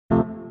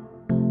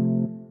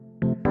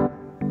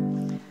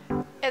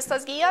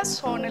Estas guías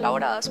son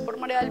elaboradas por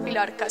María del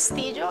Pilar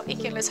Castillo y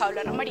quien les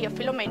habla Anamaría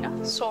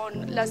Fi-lomena.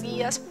 Son las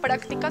guías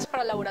prácticas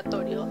para el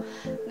laboratorio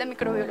de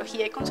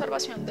microbiología y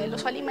conservación de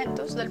los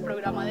alimentos del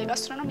programa de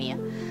gastronomía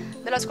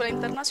de la Escuela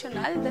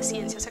Internacional de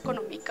Ciencias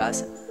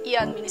Económicas y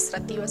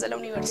Administrativas de la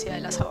Universidad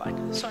de La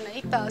Sabana. Son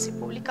editadas y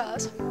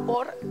publicadas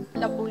por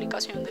la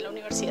publicación de la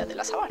Universidad de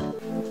La Sabana.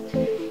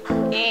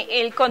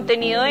 El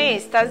contenido de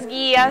estas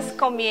guías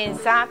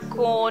comienza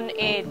con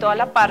toda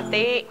la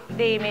parte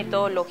de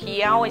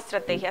metodología o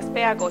estrategias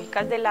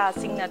pedagógicas de la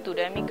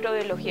asignatura de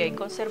microbiología y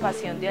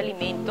conservación de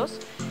alimentos.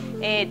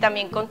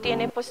 También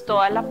contiene pues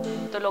todo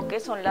lo que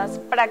son las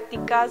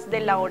prácticas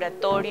del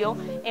laboratorio,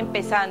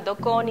 empezando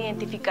con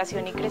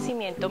identificación y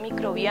crecimiento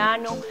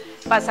microbiano,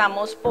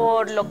 pasamos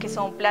por lo que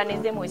son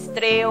planes de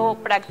muestreo,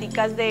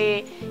 prácticas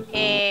de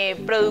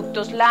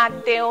productos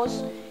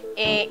lácteos,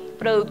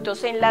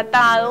 productos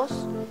enlatados,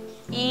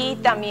 y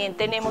también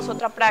tenemos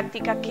otra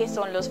práctica que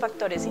son los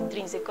factores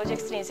intrínsecos y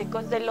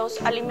extrínsecos de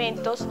los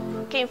alimentos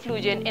que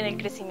influyen en el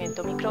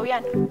crecimiento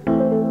microbiano.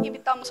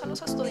 Invitamos a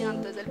los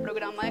estudiantes del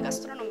programa de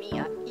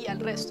gastronomía y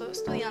al resto de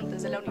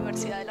estudiantes de la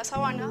Universidad de La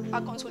Sabana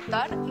a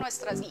consultar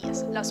nuestras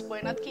guías. Las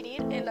pueden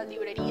adquirir en las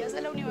librerías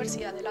de la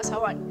Universidad de La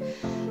Sabana.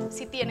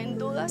 Si tienen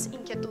dudas,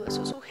 inquietudes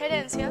o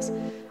sugerencias,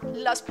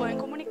 las pueden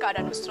comunicar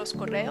a nuestros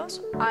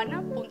correos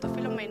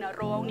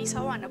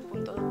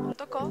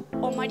ana.filomena@unisabana.edu.co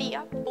o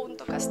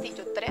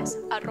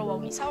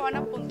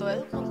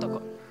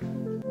maria.castillo3@unisabana.edu.co.